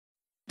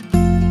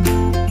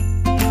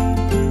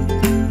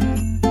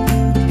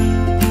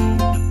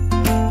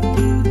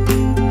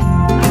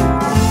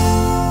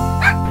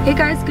Hey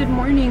guys, good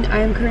morning. I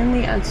am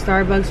currently at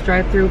Starbucks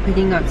drive-thru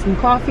picking up some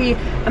coffee.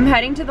 I'm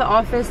heading to the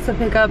office to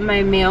pick up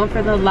my mail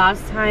for the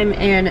last time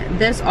in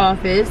this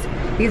office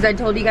because I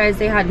told you guys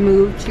they had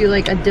moved to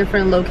like a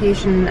different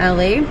location in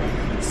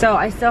LA. So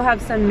I still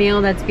have some mail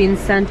that's being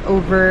sent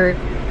over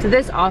to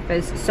this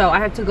office. So I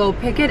have to go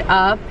pick it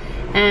up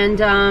and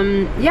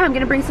yeah, I'm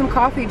gonna bring some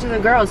coffee to the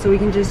girls so we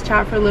can just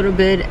chat for a little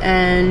bit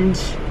and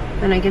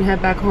then I can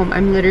head back home.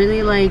 I'm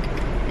literally like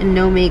in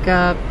no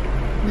makeup,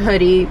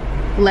 hoodie,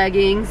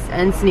 leggings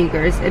and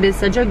sneakers. It is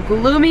such a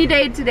gloomy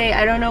day today.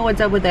 I don't know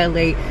what's up with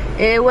LA.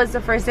 It was the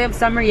first day of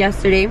summer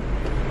yesterday.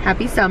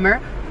 Happy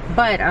summer,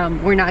 but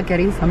we're not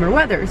getting summer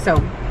weather. So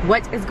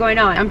what is going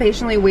on? I'm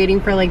patiently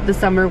waiting for like the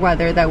summer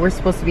weather that we're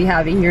supposed to be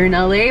having here in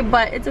LA,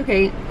 but it's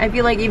okay. I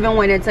feel like even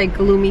when it's like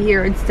gloomy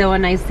here, it's still a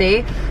nice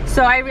day,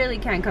 so I really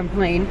can't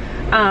complain.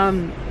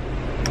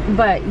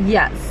 But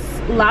yes,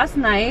 last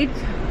night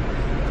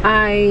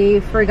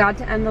I forgot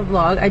to end the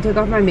vlog. I took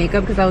off my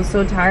makeup because I was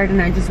so tired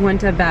and I just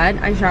went to bed.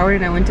 I showered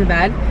and I went to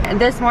bed. And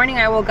this morning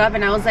I woke up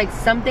and I was like,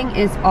 something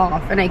is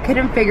off and I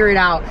couldn't figure it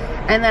out.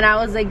 And then I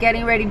was like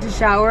getting ready to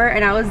shower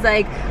and I was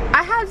like,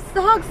 I have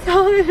socks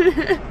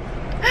on.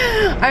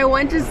 I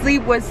went to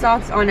sleep with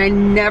socks on. I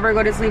never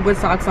go to sleep with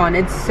socks on.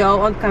 It's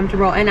so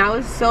uncomfortable and I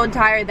was so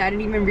tired that I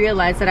didn't even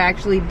realize that I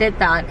actually did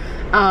that.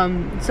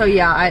 So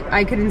yeah,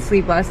 I couldn't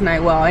sleep last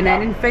night well and I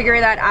didn't figure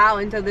that out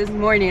until this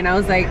morning and I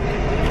was like,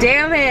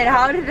 damn it,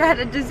 how did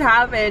that just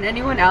happen?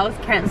 Anyone else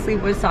can't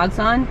sleep with socks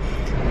on?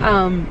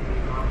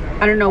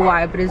 I don't know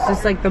why, but it's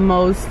just like the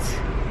most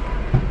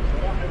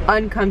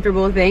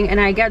uncomfortable thing and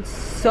I get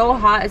so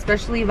hot,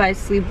 especially if I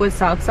sleep with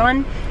socks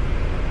on.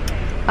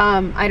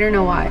 I don't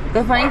know why.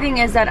 The funny thing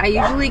is that I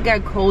usually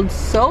get cold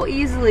so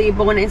easily,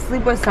 but when I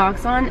sleep with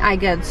socks on, I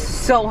get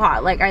so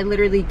hot. Like I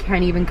literally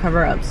can't even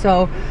cover up.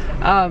 So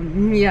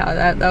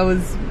yeah, that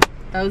was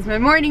my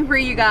morning for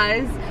you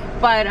guys.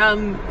 But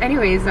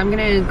anyways, I'm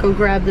gonna go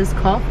grab this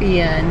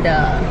coffee and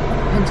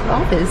head to the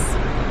office.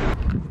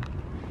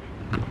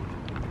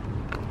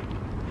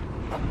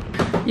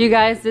 You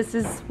guys, this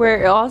is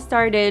where it all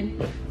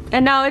started.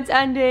 And now it's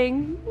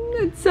ending.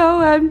 It's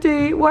so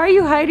empty. Why are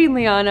you hiding,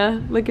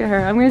 Liana? Look at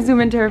her. I'm gonna zoom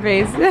into her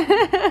face.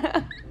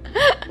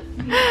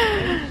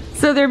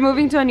 So they're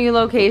moving to a new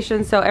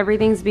location, so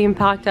everything's being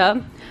packed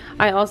up.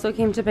 I also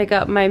came to pick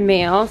up my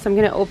mail, so I'm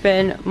gonna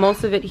open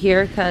most of it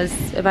here because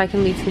if I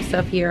can leave some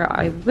stuff here,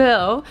 I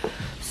will.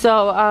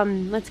 So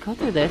let's go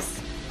through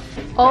this.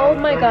 Oh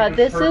my god,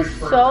 this is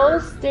so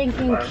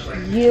stinking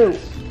cute.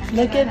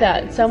 Look at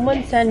that.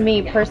 Someone sent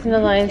me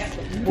personalized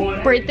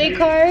birthday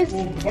cards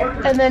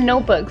and then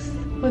notebooks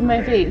with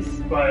my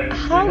face.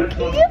 How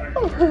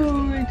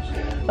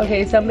cute!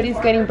 Okay, somebody's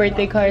getting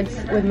birthday cards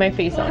with my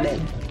face on it.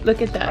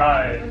 Look at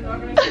that.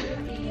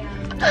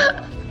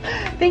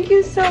 Thank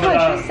you so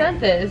much. Who sent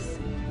this?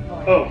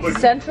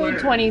 Central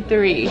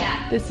 23.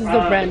 This is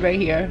the brand right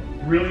here.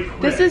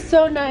 This is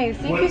so nice.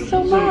 Thank you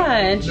so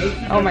much.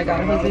 Oh my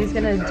god, Jose's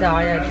gonna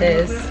die at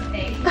this.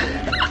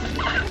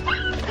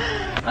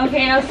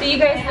 Okay, I'll see you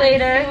guys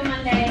later.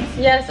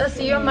 Yes, I'll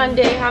see you on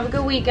Monday. Have a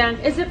good weekend.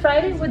 Is it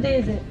Friday? What day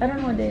is it? I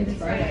don't know what day it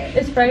is.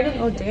 It's Friday?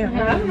 Oh damn,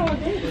 I don't know what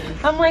day it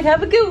is. I'm like,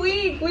 have a good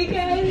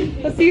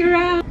weekend. I'll see you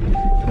around.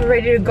 We're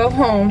ready to go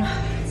home.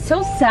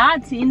 So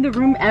sad seeing the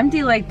room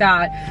empty like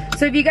that.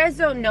 So if you guys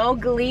don't know,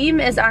 Gleam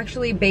is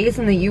actually based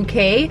in the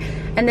UK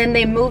and then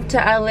they moved to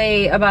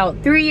LA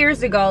about 3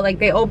 years ago. Like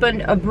they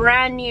opened a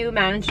brand new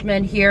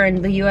management here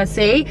in the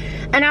USA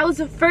and I was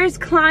the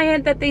first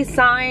client that they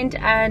signed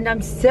and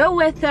I'm still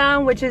with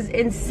them, which is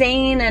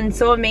insane and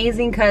so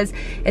amazing because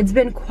it's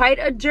been quite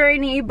a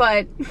journey,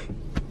 but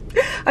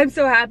I'm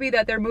so happy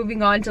that they're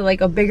moving on to like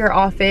a bigger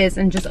office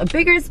and just a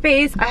bigger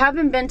space. I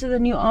haven't been to the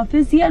new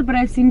office yet, but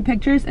I've seen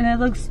pictures and it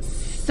looks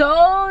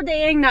so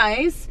dang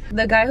nice.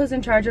 The guy who's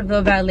in charge of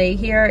the valet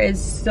here is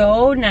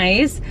so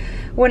nice.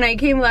 When I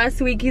came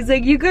last week, he's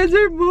like, you guys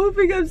are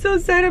moving. I'm so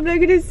sad I'm not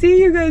gonna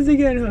see you guys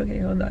again. Okay,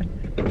 hold on.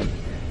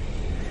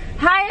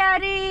 Hi,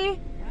 Eddie.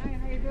 Hi,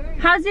 how you doing?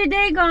 How's your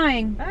day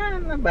going?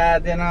 Not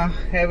bad, you know.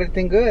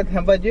 Everything good. How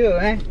about you,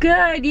 eh?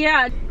 Good,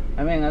 yeah.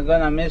 I mean, I'm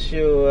gonna miss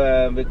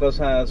you because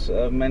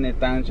many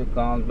times you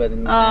called, very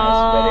nice.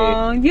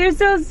 Oh, you're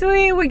so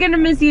sweet. We're gonna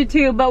miss you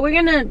too, but we're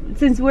gonna,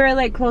 since we're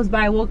like close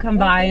by, we'll come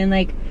by and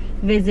like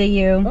visit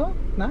you. Oh,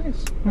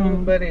 nice.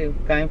 Very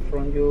kind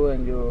from you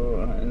and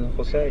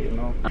Jose, you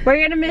know.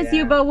 We're gonna miss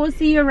you, but we'll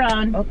see you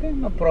around. Okay,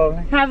 no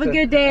problem. Have a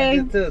good day.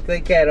 You too.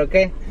 Take care,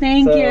 okay?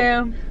 Thank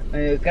you.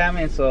 When you're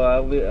coming, so I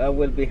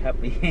will be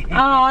happy.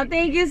 Oh,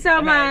 thank you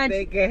so much.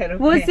 Take care, okay?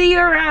 We'll see you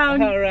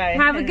around. All right.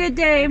 Have a good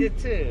day. You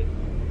too.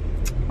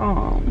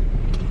 Oh,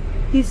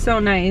 he's so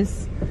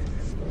nice.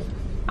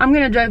 I'm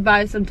gonna drive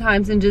by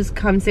sometimes and just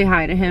come say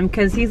hi to him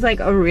because he's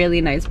like a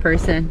really nice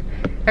person.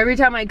 Every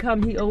time I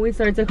come, he always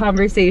starts a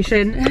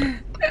conversation.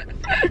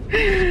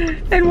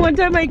 And one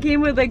time I came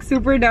with like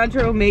super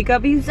natural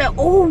makeup. He said,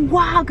 oh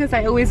wow, because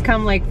I always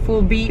come like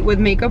full beat with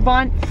makeup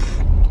on.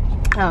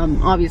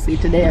 Obviously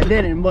today I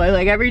didn't, but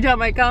like every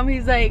time I come,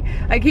 he's like,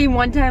 I came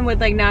one time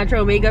with like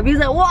natural makeup. He's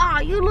like, wow,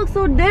 you look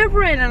so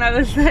different. And I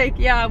was like,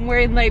 yeah, I'm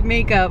wearing light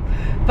makeup.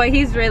 But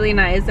he's really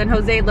nice, and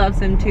Jose loves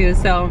him too,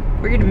 so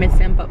we're gonna miss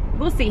him, but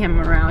we'll see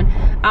him around.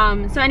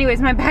 So anyways,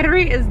 my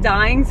battery is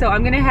dying, so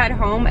I'm gonna head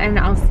home and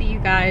I'll see you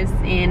guys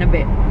in a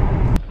bit.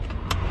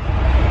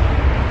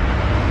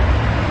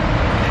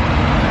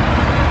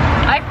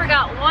 I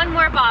forgot one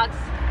more box.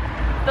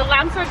 The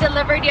lamps were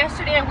delivered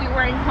yesterday and we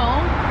weren't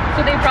home,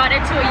 so they brought it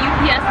to a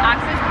UPS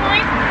access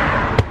point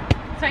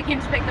so I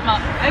came to pick them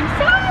up. I'm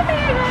sorry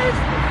guys.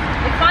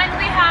 We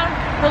finally have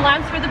the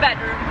lamps for the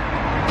bedroom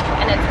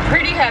and it's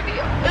pretty heavy.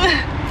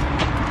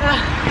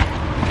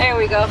 There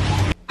we go.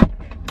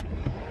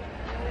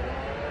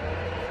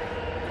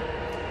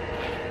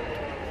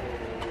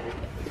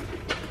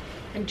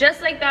 And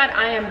just like that,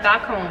 I am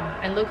back home,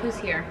 and look who's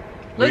here.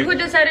 Look who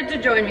decided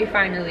to join me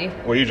finally.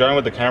 Were you driving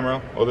with the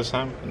camera all this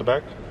time in the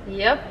back?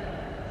 Yep.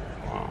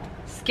 Wow.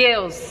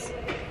 Skills.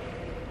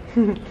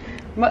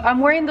 I'm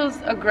wearing those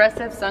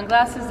aggressive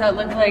sunglasses that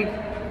look like,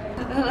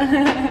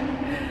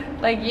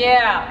 like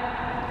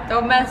yeah,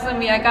 don't mess with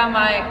me. I got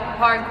my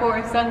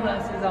hardcore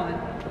sunglasses on.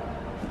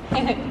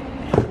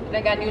 And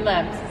I got new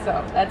lamps,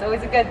 so that's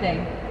always a good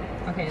thing.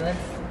 Okay,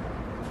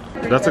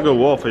 let's. That's a good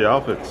wall for your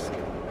outfits.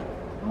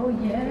 Oh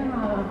yeah.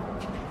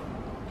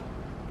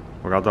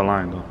 Forgot the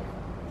line though.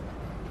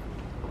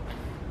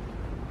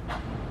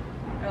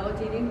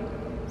 LOTD?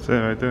 That's it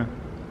right there.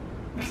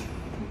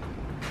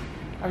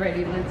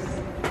 Alrighty, let's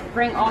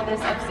bring all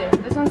this upstairs.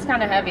 This one's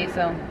kind of heavy,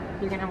 so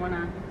you're gonna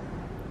wanna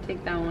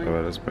take that one.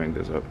 Alright, let's bring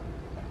this up.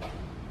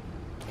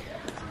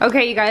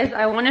 Okay, you guys,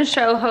 I wanna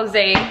show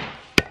Jose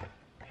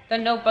the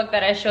notebook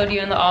that I showed you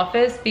in the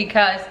office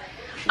because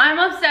I'm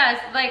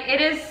obsessed. Like,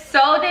 it is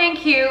so dang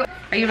cute.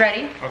 Are you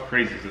ready? How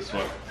crazy is this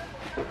one?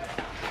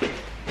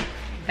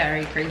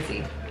 Very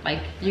crazy.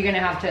 Like, you're gonna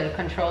have to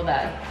control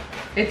that.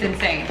 It's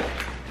insane.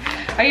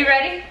 Are you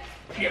ready?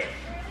 Yeah.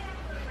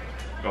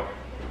 Go.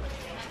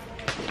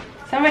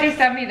 Somebody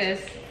sent me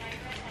this.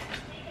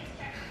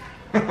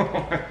 Look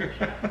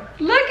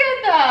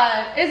at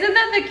that! Isn't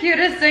that the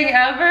cutest thing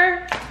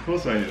ever? Who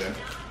sent you that?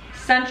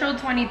 Central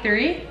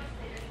 23.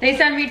 They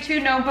sent me 2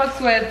 notebooks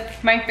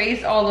with my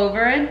face all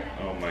over it.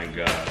 Oh my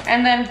god.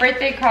 And then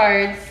birthday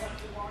cards.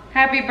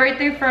 Happy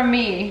birthday from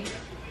me.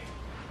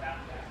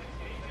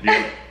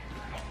 Yeah.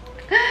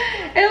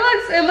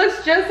 It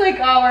looks just like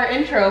our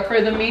intro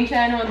for the main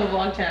channel and the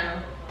vlog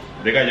channel.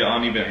 They got your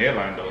uneven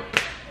hairline though.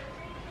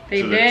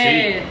 They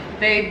did.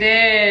 They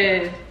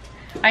did.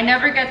 I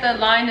never get the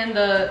line in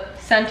the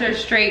center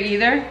straight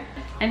either.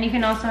 And you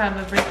can also have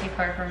a birthday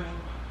card for me.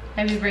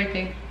 Happy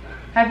birthday.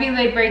 Happy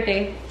late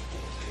birthday.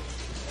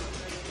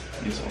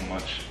 Thank you so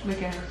much.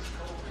 Look at her.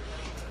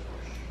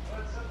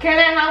 Can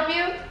I help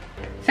you?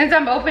 Since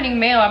I'm opening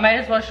mail, I might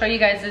as well show you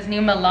guys this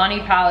new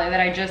Milani palette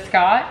that I just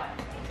got.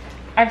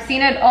 I've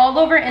seen it all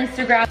over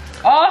Instagram.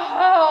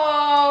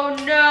 Oh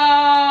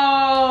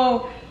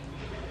no!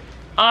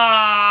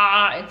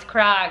 Ah, it's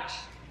cracked.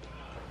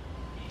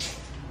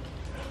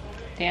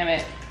 Damn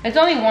it. It's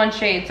only one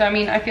shade, so I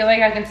mean, I feel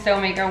like I can still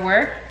make it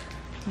work.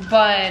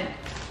 But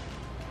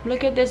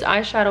look at this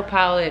eyeshadow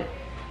palette.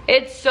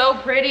 It's so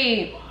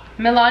pretty.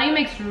 Milani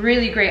makes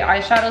really great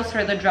eyeshadows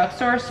for the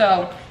drugstore,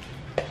 so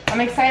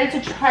I'm excited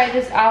to try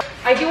this out.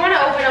 I do want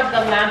to open up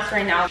the lamps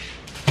right now.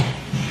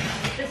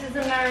 This is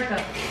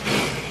America.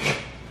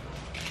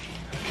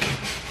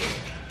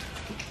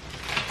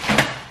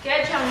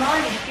 Get your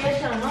money,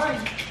 get your money.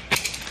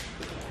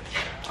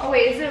 Oh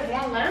wait, is it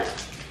one lamp?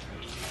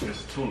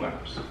 There's 2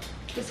 lamps.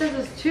 It says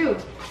it's 2.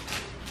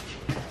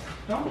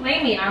 Don't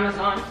blame me,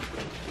 Amazon.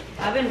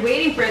 I've been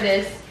waiting for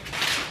this.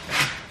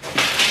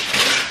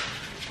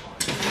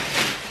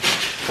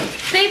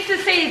 Safe to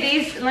say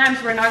these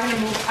lamps were not going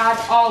to move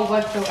at all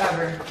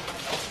whatsoever.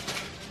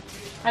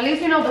 At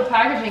least you know the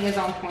packaging is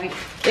on point.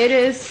 It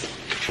is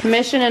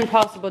mission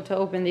impossible to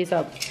open these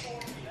up.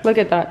 Look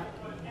at that.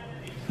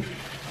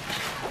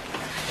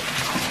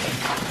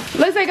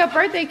 Looks like a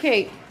birthday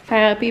cake.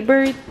 Happy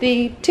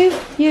birthday to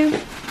you.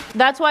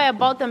 That's why I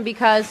bought them,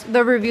 because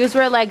the reviews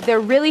were like they're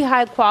really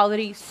high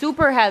quality,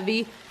 super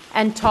heavy,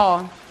 and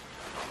tall.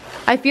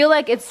 I feel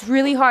like it's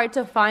really hard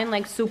to find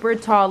like super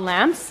tall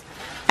lamps.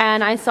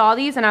 And I saw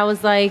these and I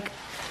was like,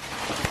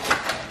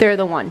 they're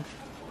the one.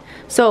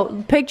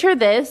 So picture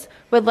this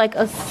with like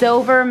a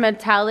silver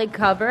metallic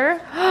cover.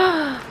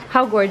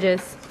 How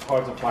gorgeous. It's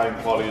hard to find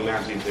quality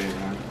lamps these days,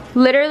 man.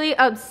 Literally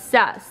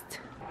obsessed.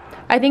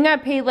 I think I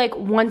paid like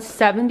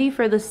 $170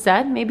 for the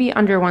set, maybe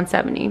under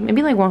 $170,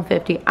 maybe like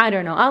 $150. I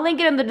don't know. I'll link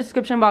it in the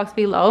description box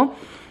below.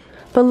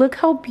 But look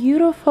how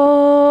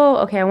beautiful.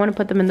 Okay, I want to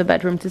put them in the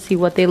bedroom to see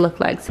what they look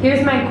like. So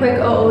here's my quick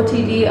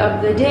OOTD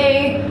of the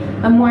day.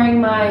 I'm wearing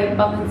my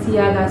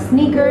Balenciaga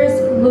sneakers,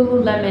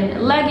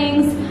 Lululemon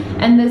leggings,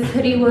 and this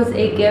hoodie was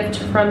a gift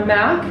from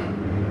MAC.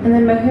 And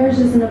then my hair is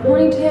just in a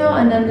ponytail,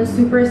 and then the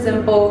super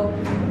simple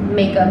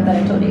makeup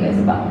that I told you guys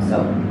about. So,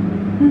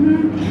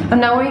 I'm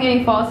not wearing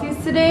any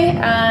falsies today,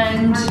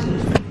 and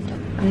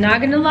I'm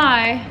not gonna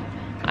lie,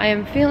 I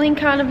am feeling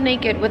kind of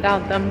naked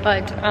without them,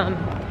 but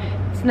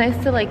it's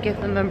nice to like give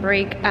them a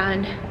break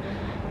and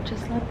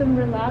just let them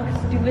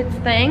relax, do its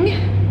thing.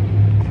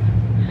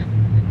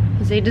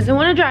 Jose doesn't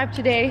want to drive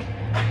today.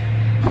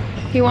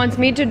 He wants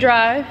me to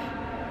drive.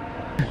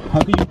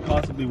 How could you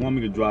possibly want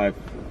me to drive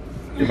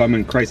if I'm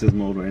in crisis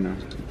mode right now?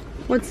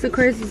 What's the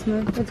crisis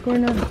mode? What's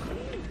going on?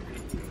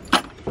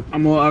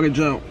 I'm all out of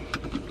jail.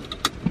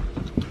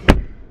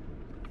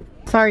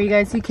 Sorry, you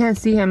guys, you can't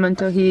see him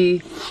until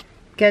he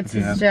gets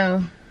his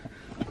gel.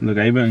 Look,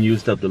 I even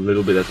used up the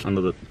little bit that's under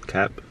the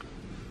cap.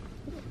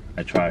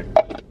 I tried.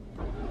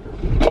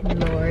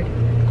 Lord.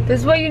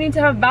 This is why you need to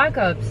have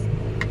backups.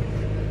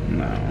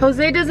 No.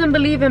 Jose doesn't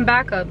believe in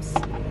backups.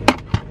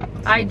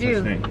 I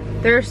do.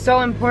 They're so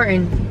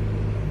important.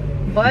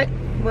 But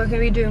what can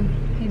we do?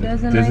 He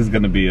doesn't. This is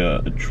gonna be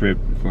a trip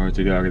for her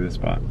to get out of this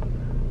spot.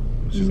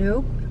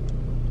 Nope.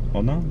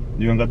 Hold on.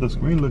 You don't got the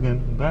screen looking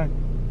back.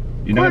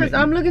 Of course,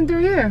 I'm looking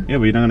through here. Yeah,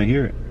 but you're not gonna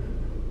hear it.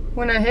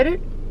 When I hit it?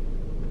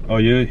 Oh,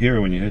 you'll hear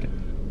it when you hit it.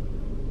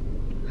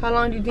 How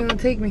long do you think it'll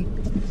take me?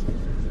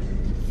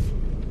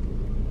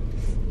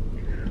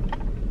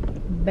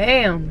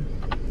 Bam.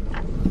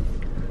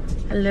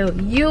 Hello,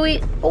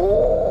 Yui.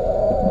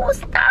 Oh,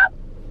 stop.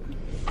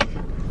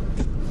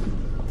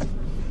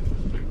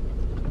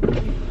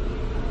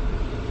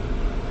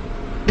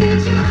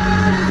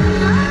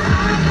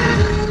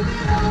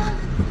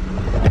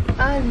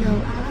 I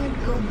know I'd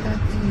go back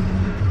to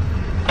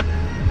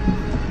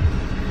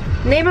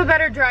you. Name a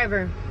better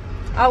driver.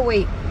 I'll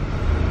wait.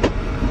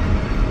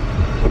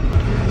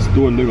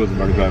 Stuart Little's a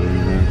better driver than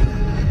you, man.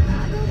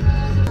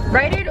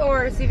 Rite Aid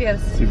or CVS?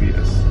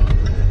 CVS.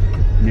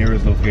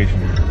 Nearest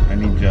location. I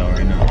need gel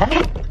right now.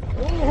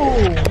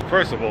 Ooh.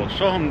 First of all,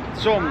 show him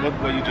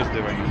what you just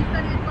did right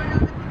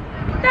now.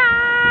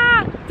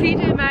 Ah!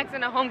 TJ Maxx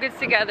and a Home Goods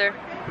together.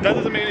 That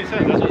doesn't make any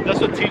sense. That's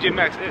what TJ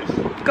Maxx is.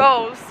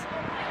 Goes.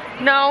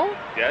 No.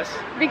 Yes.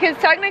 Because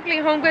technically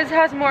Home Goods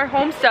has more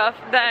home stuff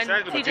than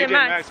exactly, TJ TJ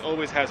Maxx. Maxx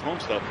always has home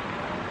stuff.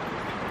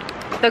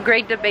 The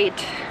great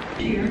debate.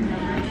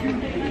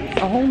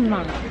 Oh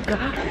my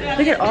god.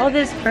 Look at all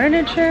this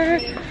furniture.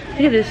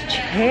 Look at this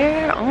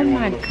chair. Oh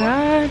my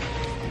god.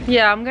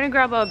 Yeah, I'm gonna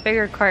grab a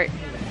bigger cart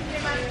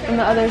from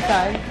the other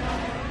side.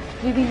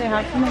 Do you think they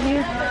have some of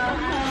these?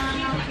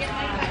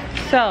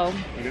 So,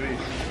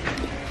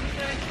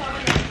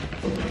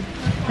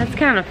 that's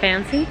kind of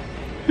fancy.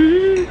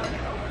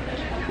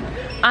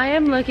 I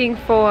am looking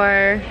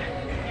for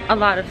a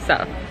lot of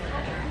stuff.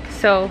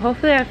 So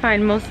hopefully I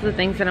find most of the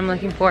things that I'm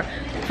looking for.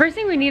 First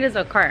thing we need is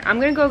a cart. I'm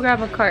gonna go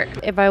grab a cart.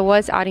 If I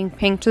was adding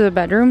pink to the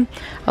bedroom,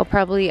 I'll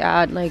probably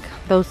add like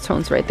those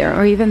tones right there,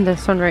 or even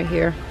this one right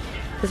here.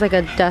 It's like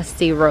a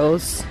dusty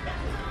rose.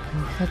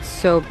 That's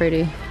so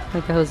pretty.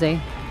 Look at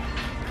Jose.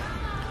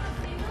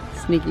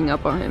 Sneaking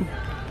up on him.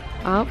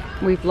 Oh,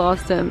 we've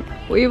lost him.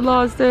 We've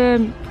lost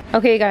him.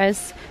 Okay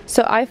guys,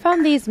 so I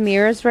found these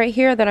mirrors right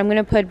here that I'm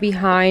gonna put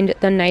behind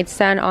the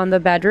nightstand on the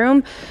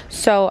bedroom.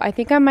 So I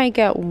think I might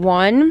get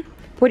one.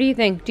 What do you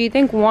think? Do you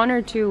think one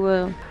or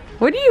two?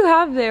 What do you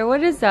have there?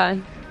 What is that?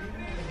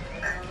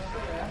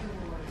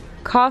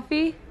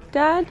 Coffee,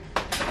 Dad?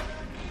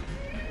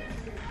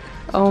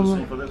 Oh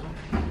my.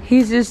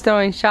 He's just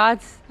throwing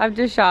shots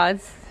after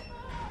shots.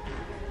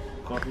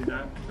 Coffee,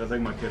 Dad? That's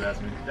like my kid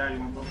asked me, Dad, you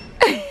want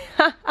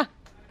coffee?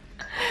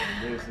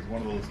 This is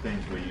one of those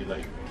things where you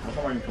like, how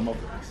come I can come up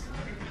with this?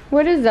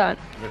 What is that?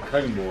 The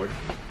cutting board,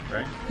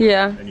 right?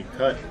 Yeah. And you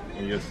cut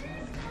and you just...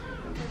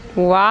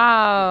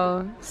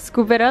 Wow.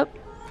 Scoop it up?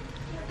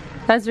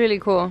 That's really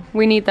cool.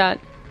 We need that.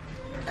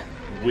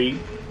 We?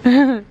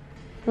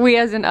 We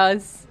as in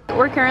us.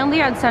 We're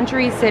currently at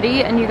Century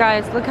City, and you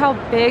guys, look how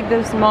big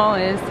this mall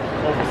is.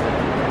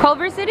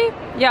 Culver City?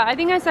 Yeah, I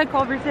think I said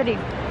Culver City.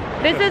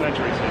 This is...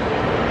 Century City.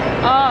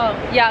 Oh,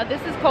 yeah,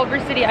 this is Culver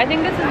City. I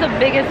think this is the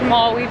biggest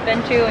mall we've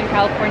been to in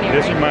California.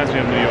 This right? reminds me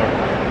of New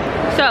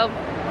York. So,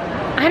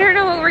 I don't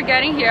know what we're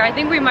getting here. I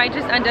think we might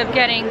just end up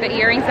getting the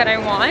earrings that I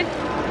want.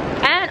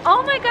 And,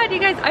 oh my god, you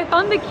guys, I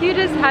found the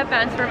cutest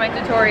headbands for my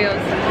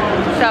tutorials.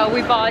 So,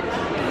 we bought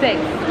 6.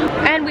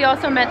 And we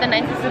also met the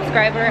nicest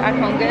subscriber at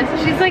Home Goods.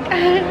 She's like,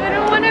 I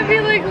don't want to be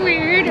like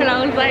weird. And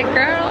I was like,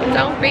 girl,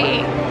 don't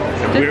be.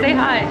 Just say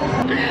hi.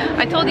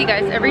 I told you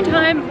guys, every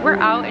time we're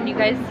out and you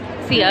guys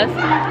see us,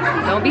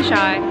 don't be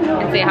shy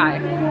and say hi.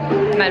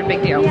 Not a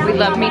big deal. We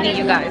love meeting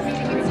you guys.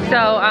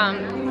 So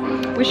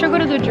we should go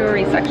to the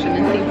jewelry section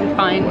and see if we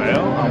find.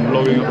 Well, I'm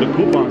loading up the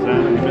coupons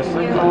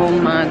now. Oh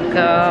my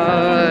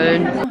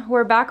god.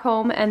 We're back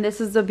home and this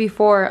is the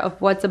before of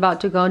what's about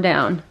to go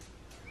down.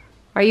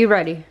 Are you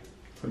ready?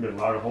 There's a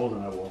lot of holes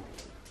in that wall.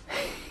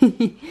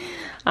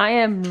 I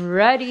am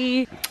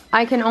ready.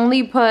 I can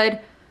only put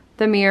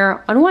the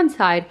mirror on one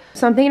side.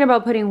 So I'm thinking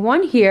about putting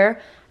one here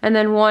and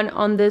then one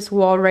on this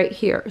wall right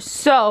here.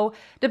 So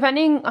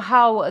depending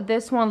how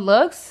this one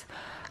looks,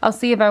 I'll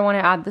see if I want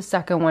to add the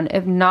second one.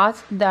 If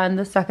not, then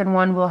the second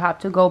one will have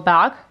to go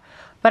back.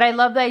 But I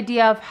love the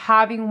idea of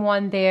having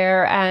one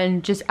there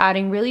and just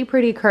adding really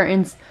pretty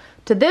curtains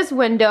to this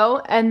window,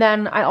 and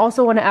then I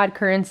also want to add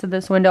curtains to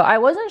this window. I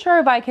wasn't sure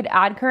if I could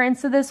add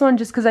curtains to this one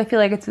just because I feel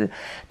like it's a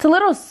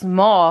little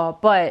small,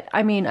 but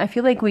I mean, I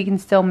feel like we can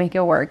still make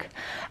it work.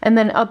 And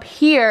then up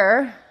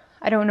here,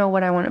 I don't know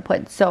what I want to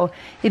put. So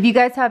if you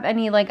guys have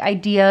any like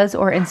ideas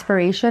or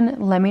inspiration,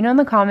 let me know in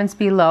the comments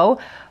below.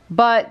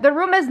 But the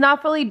room is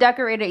not fully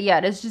decorated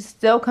yet. It's just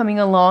still coming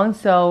along,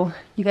 so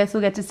you guys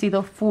will get to see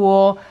the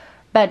full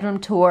bedroom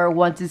tour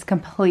once it's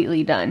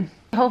completely done.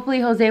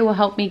 Hopefully Jose will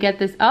help me get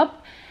this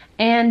up.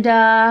 And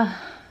the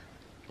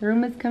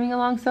room is coming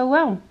along so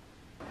well.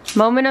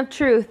 Moment of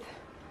truth.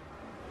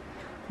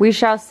 We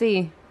shall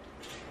see.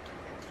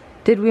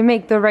 Did we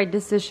make the right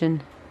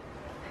decision?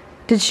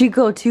 Did she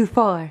go too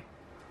far?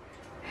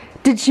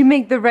 Did she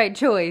make the right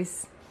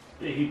choice?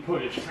 Yeah, he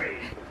put it straight.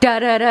 Da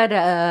da da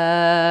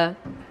da.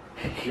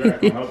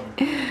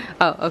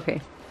 Oh, okay.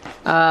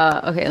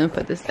 Okay, let me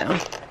put this down.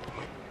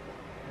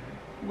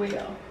 Way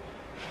off.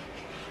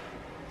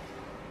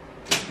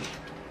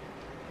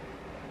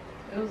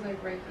 It was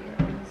like right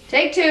here.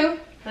 Take two.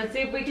 Let's see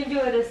if we can do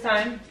it this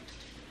time.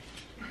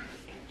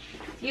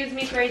 Excuse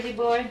me, crazy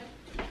boy.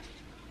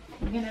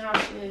 I'm gonna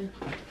have to.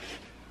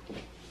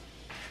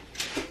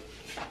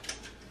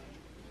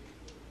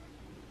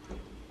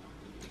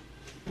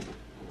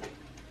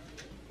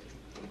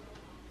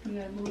 You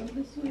gotta move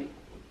this way.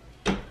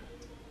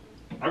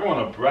 I don't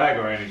want to brag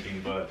or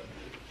anything, but.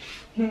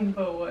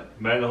 But what?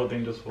 Imagine the whole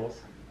thing just falls.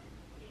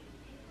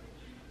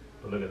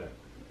 But look at that.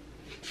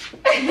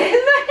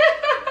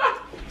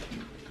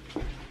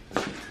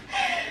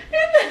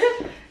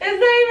 It's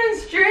not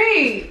even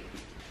straight.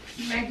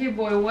 Mikey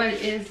boy, what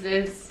is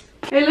this?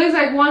 It looks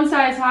like one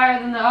side's higher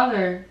than the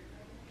other.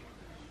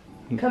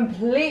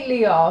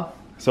 Completely off.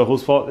 So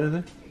whose fault is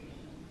it?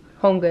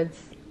 Home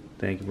Goods.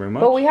 Thank you very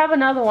much. But we have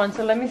another one,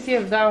 so let me see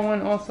if that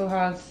one also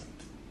has.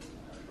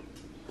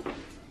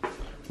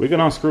 We can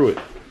unscrew it.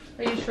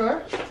 Are you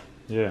sure?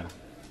 Yeah.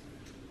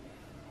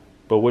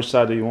 But which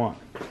side do you want?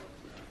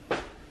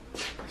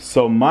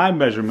 So my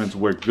measurements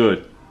were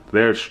good.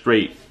 They're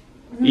straight,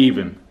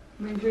 even.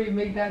 Make sure you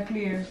make that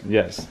clear.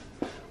 Yes.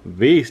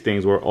 These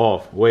things were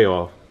off, way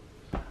off.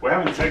 We're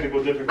having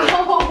technical difficulties.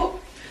 Oh,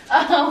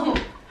 ow,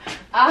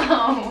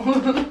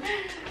 ow.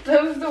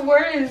 That was the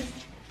worst.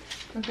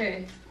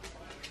 Okay.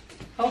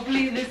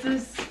 Hopefully this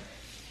is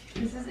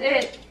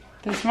it.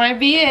 This might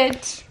be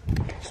it.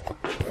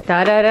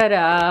 Da da da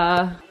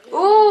da.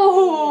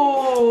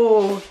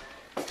 Ooh.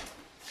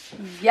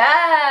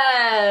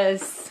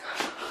 Yes.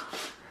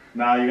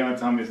 Now you're gonna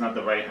tell me it's not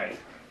the right height.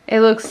 It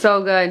looks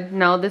so good.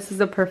 No, this is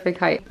the perfect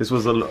height. This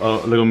was a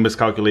little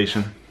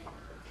miscalculation.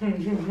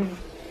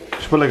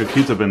 Should put like a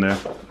Q-tip in there.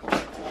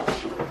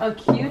 A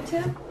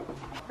Q-tip?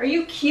 Are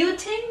you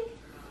cuting?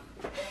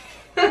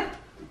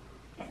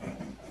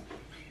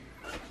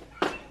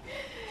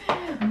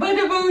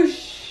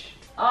 Badaboosh.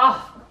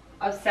 Oh,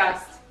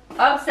 obsessed.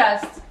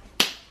 Obsessed.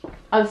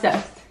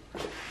 Obsessed.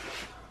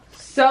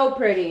 So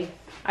pretty.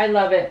 I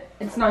love it.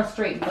 It's not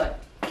straight, but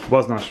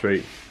Was not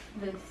straight.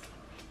 this.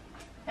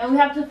 And we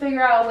have to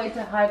figure out a way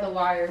to hide the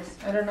wires.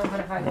 I don't know how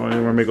to hide the Oh, you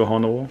wires. wanna make a hole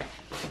in the wall?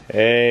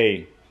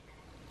 Hey.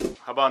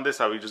 How about on this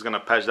side? Are we just gonna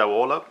patch that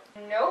wall up?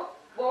 Nope.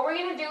 What we're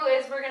gonna do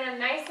is we're gonna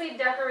nicely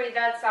decorate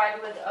that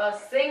side with a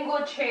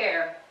single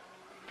chair.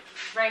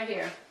 Right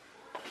here.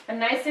 A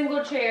nice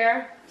single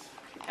chair.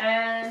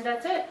 And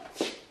that's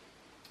it.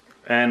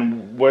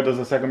 And where does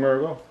the second mirror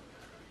go?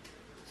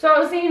 So I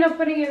was thinking of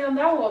putting it on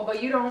that wall,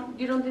 but you don't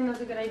think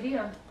that's a good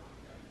idea?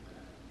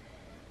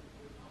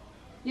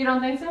 You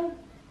don't think so?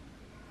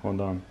 Hold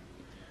on.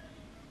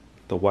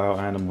 The wild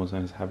animals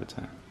in his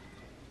habitat.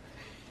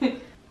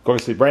 Go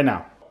to sleep right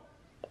now.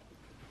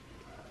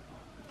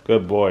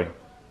 Good boy.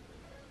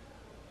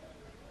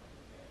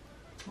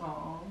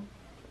 Aww.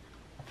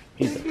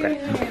 He's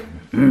a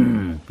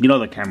You know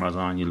the camera's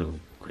on, you little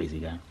crazy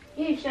guy.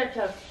 He's such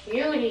a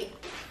cutie.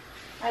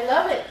 I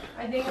love it.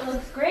 I think it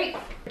looks great.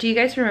 Do you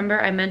guys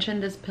remember I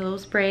mentioned this pillow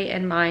spray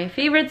in my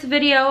favorites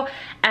video,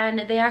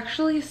 and they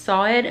actually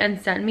saw it and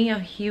sent me a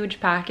huge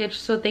package.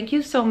 So thank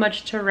you so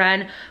much to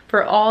Ren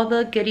for all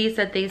the goodies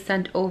that they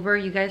sent over.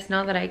 You guys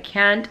know that I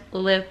can't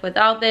live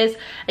without this.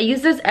 I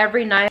use this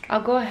every night.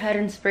 I'll go ahead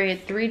and spray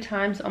it 3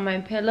 times on my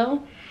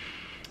pillow.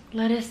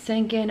 Let it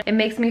sink in. It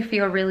makes me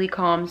feel really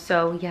calm.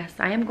 So yes,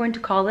 I am going to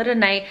call it a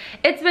night.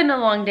 It's been a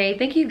long day.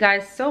 Thank you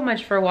guys so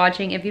much for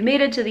watching. If you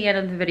made it to the end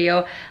of the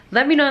video,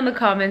 let me know in the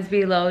comments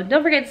below.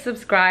 Don't forget to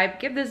subscribe,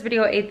 give this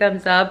video a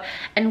thumbs up,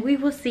 and we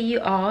will see you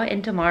all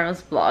in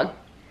tomorrow's vlog.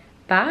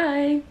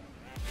 Bye.